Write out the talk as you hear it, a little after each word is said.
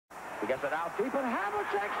He gets it out deep, and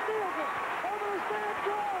Havlicek steals it. Over the stand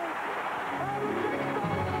goal.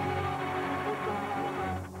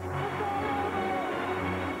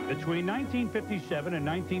 Between 1957 and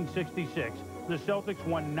 1966, the Celtics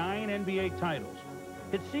won 9 NBA titles.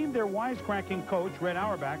 It seemed their wisecracking coach, Red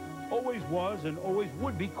Auerbach, always was and always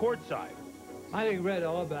would be courtside. I think Red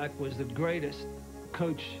Auerbach was the greatest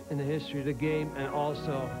coach in the history of the game and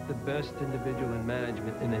also the best individual in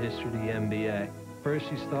management in the history of the NBA. First,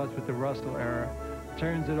 he starts with the Russell era,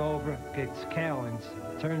 turns it over, gets Cowens,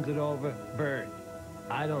 turns it over, Bird.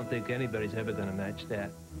 I don't think anybody's ever going to match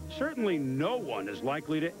that. Certainly no one is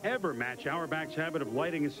likely to ever match Auerbach's habit of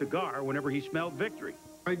lighting a cigar whenever he smelled victory.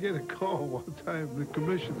 I get a call one time from the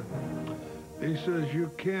commissioner. He says,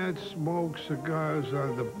 you can't smoke cigars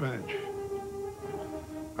on the bench.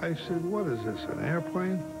 I said, what is this, an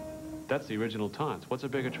airplane? That's the original taunts. What's a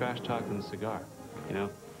bigger trash talk than the cigar? You know,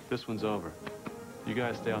 this one's over. You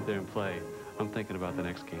guys stay out there and play. I'm thinking about the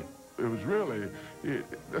next game. It was really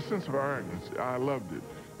a sense of arrogance. I loved it.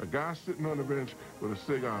 A guy sitting on the bench with a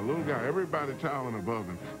cigar, a little guy, everybody towering above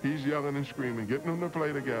him. He's yelling and screaming, getting them to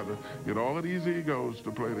play together, get all of these egos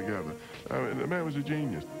to play together. I mean, the man was a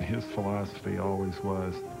genius. His philosophy always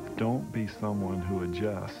was, don't be someone who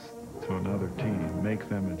adjusts to another team. Make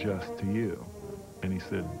them adjust to you. And he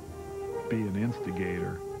said, be an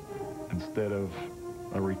instigator instead of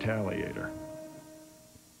a retaliator.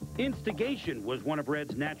 Instigation was one of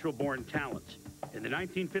Red's natural-born talents. In the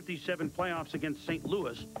 1957 playoffs against St.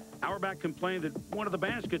 Louis, Auerbach complained that one of the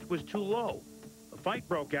baskets was too low. A fight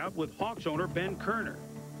broke out with Hawks owner Ben Kerner.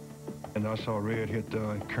 And I saw Red hit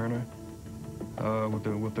Kerner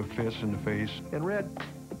with the fist in the face. And Red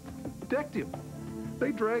decked him.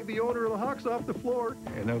 They dragged the owner of the Hawks off the floor.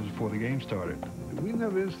 And that was before the game started. We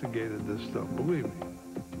never instigated this stuff, believe me.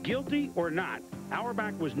 Guilty or not,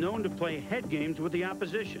 Auerbach was known to play head games with the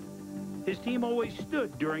opposition. His team always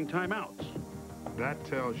stood during timeouts. That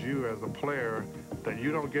tells you as a player that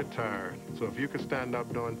you don't get tired. So if you can stand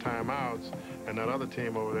up during timeouts and that other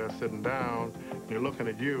team over there sitting down, they're looking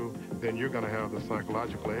at you, then you're going to have the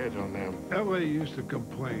psychological edge on them. L.A. used to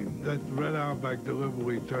complain that Red Auerbach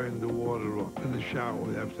deliberately turned the water off in the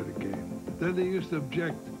shower after the game. Then they used to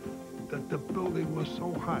object that the building was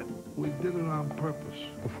so hot. We did it on purpose.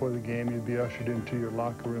 Before the game, you'd be ushered into your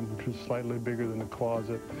locker room, which was slightly bigger than the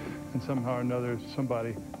closet. And somehow or another,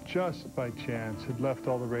 somebody, just by chance, had left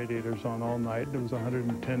all the radiators on all night. There was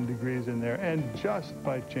 110 degrees in there, and just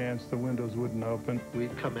by chance, the windows wouldn't open.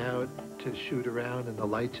 We'd come out to shoot around, and the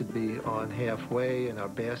lights would be on halfway, and our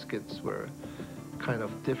baskets were kind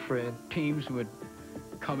of different. Teams would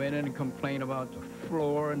come in and complain about the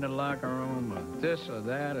floor in the locker room, or this or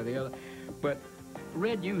that or the other. But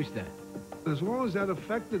Red used that. As long as that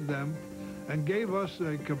affected them and gave us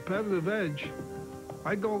a competitive edge,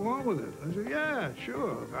 I'd go along with it. I said, yeah,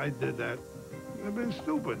 sure, I did that. I've been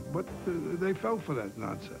stupid, but they fell for that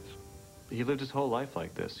nonsense. He lived his whole life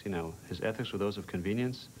like this, you know. His ethics were those of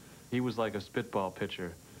convenience. He was like a spitball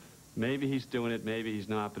pitcher. Maybe he's doing it, maybe he's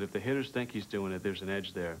not, but if the hitters think he's doing it, there's an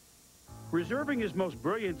edge there. Reserving his most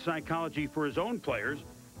brilliant psychology for his own players,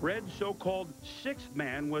 Red's so-called sixth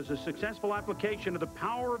man was a successful application of the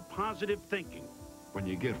power of positive thinking. When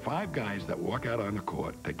you get 5 guys that walk out on the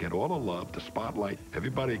court, that get all the love, the spotlight,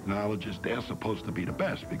 everybody acknowledges they're supposed to be the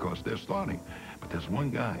best because they're starting. But there's one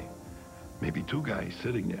guy, maybe 2 guys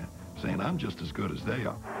sitting there saying, I'm just as good as they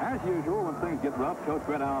are. As usual, when things get rough, Coach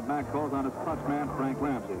Red Auerbach calls on his clutch man, Frank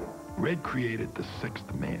Ramsey. Red created the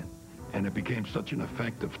 6th man, and it became such an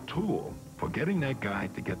effective tool for getting that guy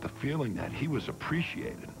to get the feeling that he was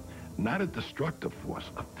appreciated. Not a destructive force,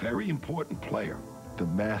 a very important player. The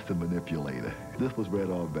master manipulator. This was Red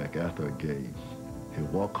Auerbach after a game. He'd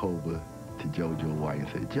walk over to JoJo White and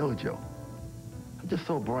say, JoJo, I just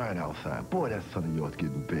saw Brian outside. Boy, that son of yours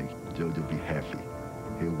getting big. JoJo be happy.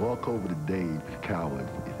 He'd walk over to Dave Cowens.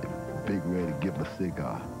 He said, Big Red, and give him a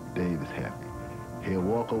cigar. Dave is happy. He'd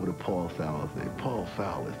walk over to Paul Fowler and say, Paul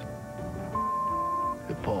Fowler.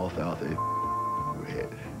 And Paul Fowler said, Red.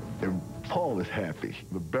 And Paul is happy.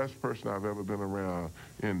 The best person I've ever been around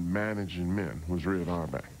in managing men was Red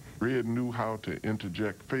Auerbach. Red knew how to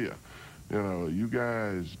interject fear. You know, you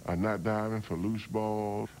guys are not diving for loose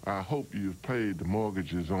balls. I hope you've paid the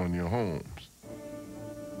mortgages on your homes.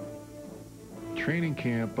 Training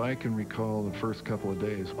camp, I can recall the first couple of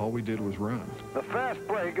days, all we did was run. The fast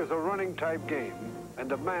break is a running type game and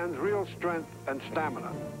demands real strength and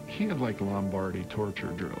stamina. He had like Lombardi torture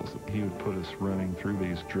drills. He would put us running through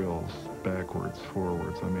these drills, backwards,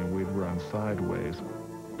 forwards. I mean, we'd run sideways.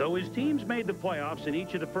 Though his teams made the playoffs in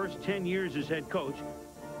each of the first 10 years as head coach,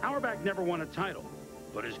 Auerbach never won a title.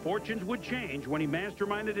 But his fortunes would change when he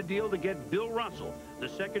masterminded a deal to get Bill Russell, the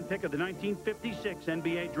second pick of the 1956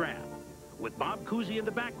 NBA draft. With Bob Cousy in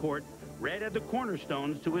the backcourt, Red had the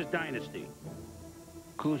cornerstones to his dynasty.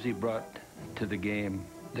 Cousy brought to the game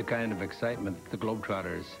the kind of excitement the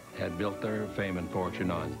Globetrotters had built their fame and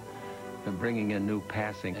fortune on, and bringing in new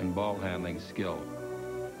passing and ball handling skill.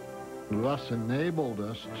 Russ enabled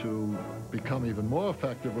us to become even more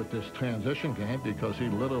effective with this transition game because he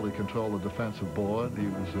literally controlled the defensive board. He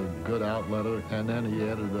was a good outletter, and then he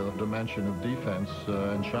added a dimension of defense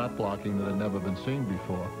and shot blocking that had never been seen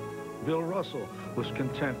before. Bill Russell was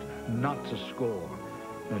content not to score.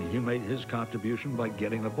 He made his contribution by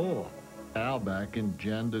getting the ball. Auerbach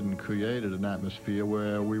engendered and created an atmosphere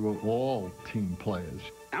where we were all team players.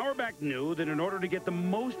 Auerbach knew that in order to get the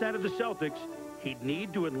most out of the Celtics, he'd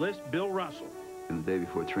need to enlist Bill Russell. And the day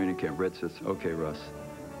before training camp, Red says, "Okay, Russ,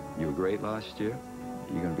 you were great last year.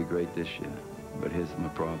 You're going to be great this year. But here's my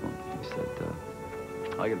problem." He said,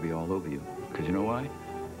 "I got to be all over you. Because you know why?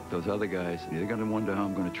 Those other guys, they're going to wonder how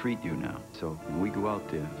I'm going to treat you now. So when we go out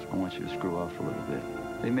there, I want you to screw off a little bit."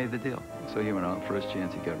 They made the deal. So he went out, first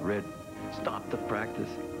chance he got Red, stopped the practice.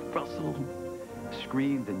 Russell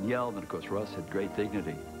screamed and yelled, and of course Russ had great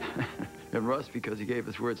dignity. And Russ, because he gave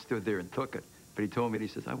his word, stood there and took it. But he told me, he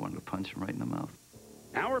says, I wanted to punch him right in the mouth.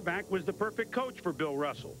 Auerbach was the perfect coach for Bill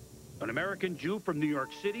Russell. An American Jew from New York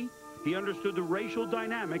City, he understood the racial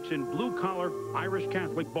dynamics in blue-collar Irish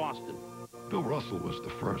Catholic Boston. Bill Russell was the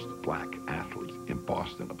first black athlete in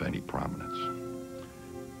Boston of any prominence.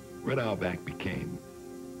 Red Auerbach became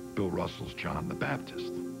Bill Russell's John the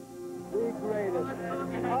Baptist. The greatest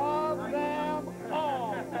of them all.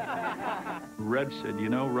 Red said, "You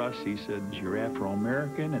know, Russ," he said, "you're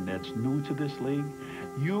Afro-American, and that's new to this league.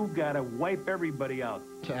 You've got to wipe everybody out."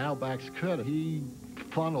 To Auerbach's credit, he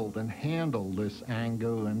funneled and handled this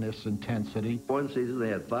anger and this intensity. One season they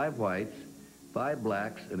had 5 whites, 5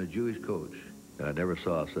 blacks, and a Jewish coach. And I never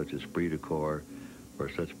saw such esprit de corps or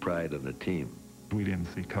such pride in the team. We didn't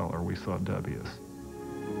see color, we saw W's.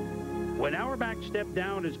 When Auerbach stepped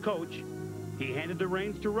down as coach, he handed the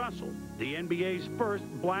reins to Russell, the NBA's first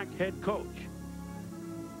black head coach.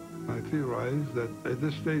 I theorize that at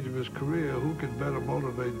this stage of his career, who could better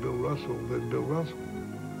motivate Bill Russell than Bill Russell?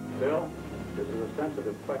 Bill, this is a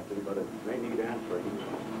sensitive question, but it may need answering.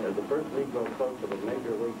 As the first Negro coach of a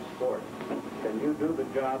major league sport, can you do the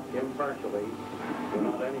job impartially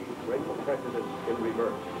without any racial prejudice in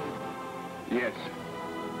reverse? Yes.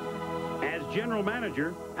 As general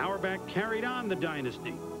manager, Auerbach carried on the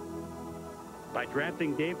dynasty by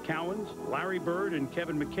drafting Dave Cowens, Larry Bird, and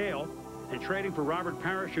Kevin McHale, and trading for Robert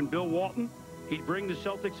Parrish and Bill Walton. He'd bring the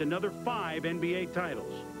Celtics another 5 NBA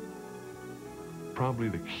titles. Probably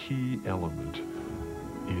the key element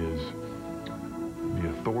is the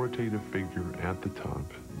authoritative figure at the top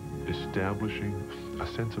establishing a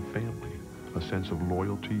sense of family, a sense of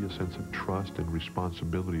loyalty, a sense of trust and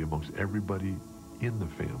responsibility amongst everybody in the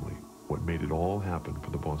family. What made it all happen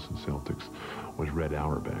for the Boston Celtics was Red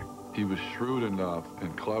Auerbach. He was shrewd enough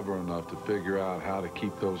and clever enough to figure out how to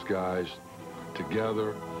keep those guys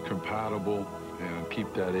together, compatible, and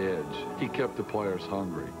keep that edge. He kept the players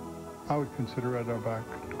hungry. I would consider Red Auerbach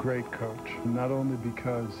a great coach, not only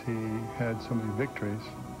because he had so many victories,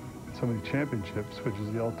 so many championships, which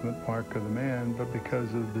is the ultimate mark of the man, but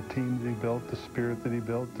because of the team that he built, the spirit that he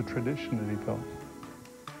built, the tradition that he built.